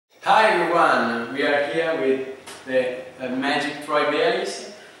Hi everyone, we are here with the magic Troy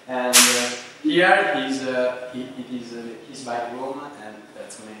Bayliss, and here is his bike room, and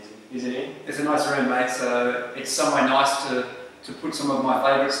that's amazing, isn't it? It's a nice room, mate, so it's somewhere nice to put some of my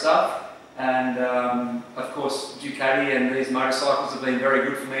favourite stuff, and of course Ducati and these motorcycles have been very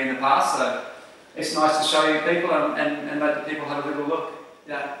good for me in the past, so it's nice to show you people and let the people have a little look.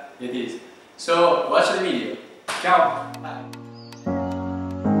 Yeah, it is. So watch the video. Ciao! Bye.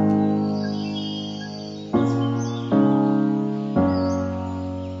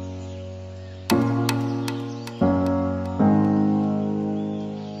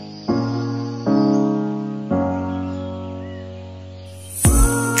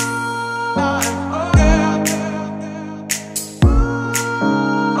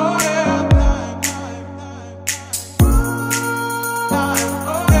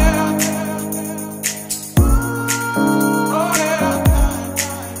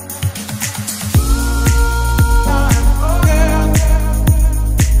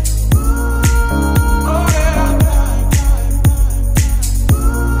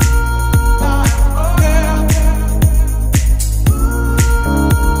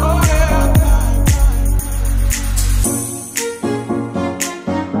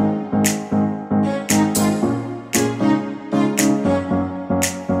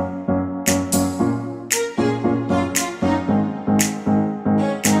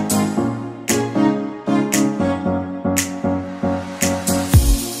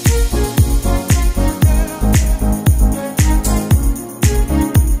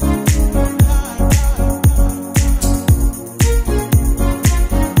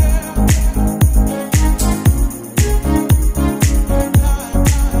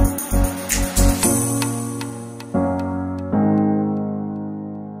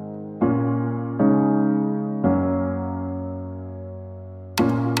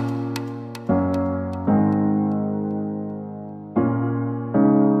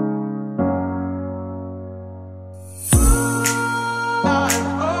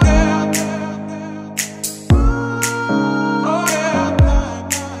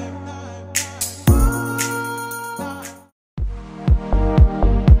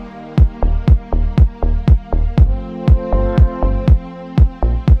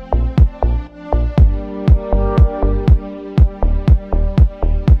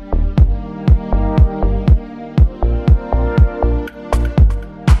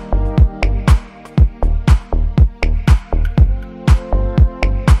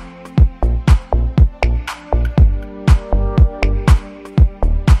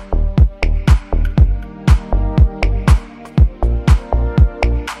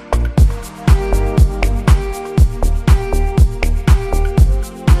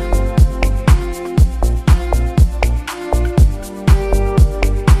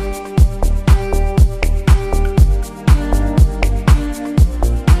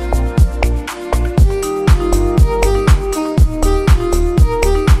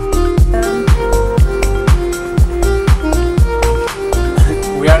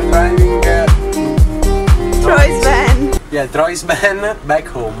 Yeah, Troy's van back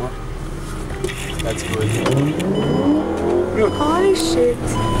home. That's good. Holy shit.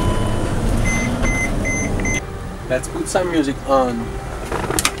 Let's put some music on.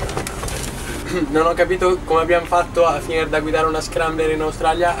 Non ho capito come abbiamo fatto a finire da guidare una scrambler in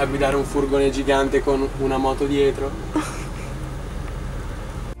Australia a guidare un furgone gigante con una moto dietro.